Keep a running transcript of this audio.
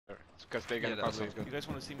Because they can probably. You guys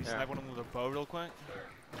want to see me snipe one of them with a bow real quick?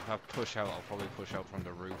 If I push out, I'll probably push out from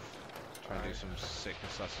the roof. Try and do some sick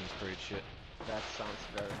Assassin's Creed shit. That sounds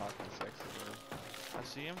very hot and sexy, man. I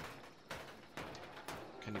see him.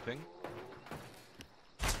 Can you ping?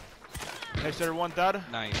 Hey, sir, one dead.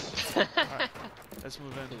 Nice. Alright, let's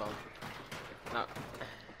move in. Lol. No.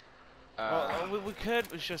 Well, we could,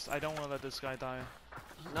 it's just I don't want to let this guy die.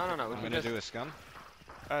 No. I'm gonna do a scan.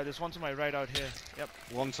 There's one to my right out here. Yep.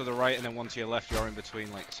 One to the right and then one to your left. You're in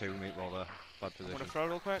between like two meatball there. Bad position. I'm gonna throw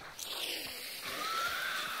real quick.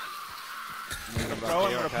 I'm gonna throw,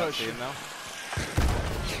 I'm gonna push. Now.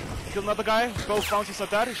 Kill another guy. Both bounties are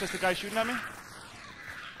dead. It's just the guy shooting at me.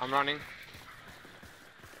 I'm running.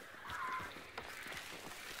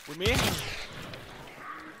 With me.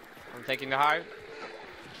 I'm taking the hive.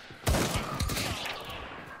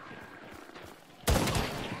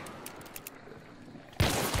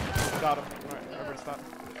 Got him. Alright, everybody stop.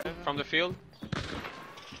 From the field.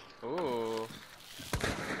 Ooh.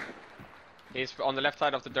 He's on the left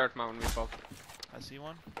side of the dirt mountain we spoke. I see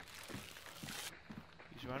one.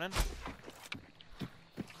 He's running.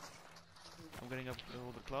 I'm getting up a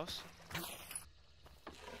little bit close.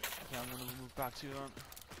 Okay, I'm gonna move back to you then.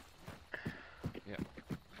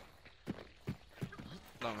 Yeah.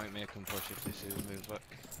 Don't make me come push if this is move back.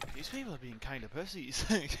 These people are being kind of pussies.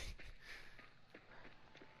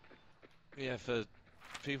 Yeah, for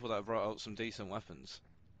people that have brought out some decent weapons.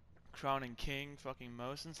 Crown and King, fucking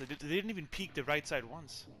Mosins. They didn't even peek the right side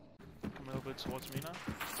once. Come a little bit towards me now.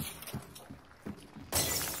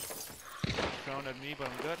 Crown at me, but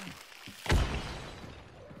I'm good.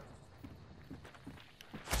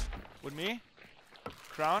 With me?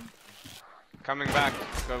 Crown? Coming back.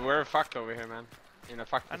 But we're fucked over here, man. In a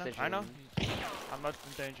fucked position. I know. I'm not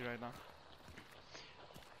in danger right now.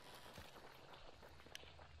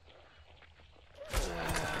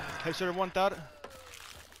 Hey, sir, one dead.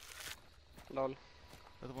 Lol.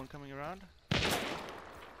 Another one coming around.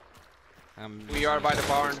 We are by the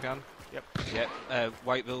barn. Scan. Yep. Yeah,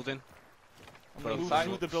 white building. I'm gonna move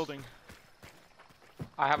through the building.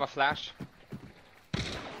 I have a flash.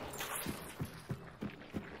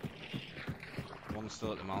 One's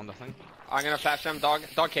still at the mound, I think. I'm gonna flash them. Dog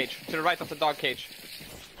cage. To the right of the dog cage.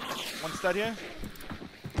 One's dead here.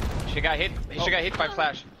 She got hit. She got hit by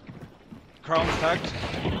flash. Crown's tagged.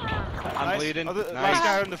 I'm Nice. bleeding. Oh, the nice. last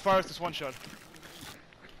guy in the forest is one shot.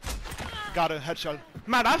 Got a headshot.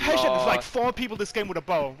 Man, I've headshot like 4 people this game with a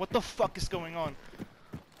bow. What the fuck is going on?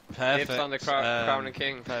 Perfect. Hits on the Crown and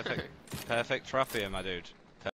King. Perfect trap here, my dude.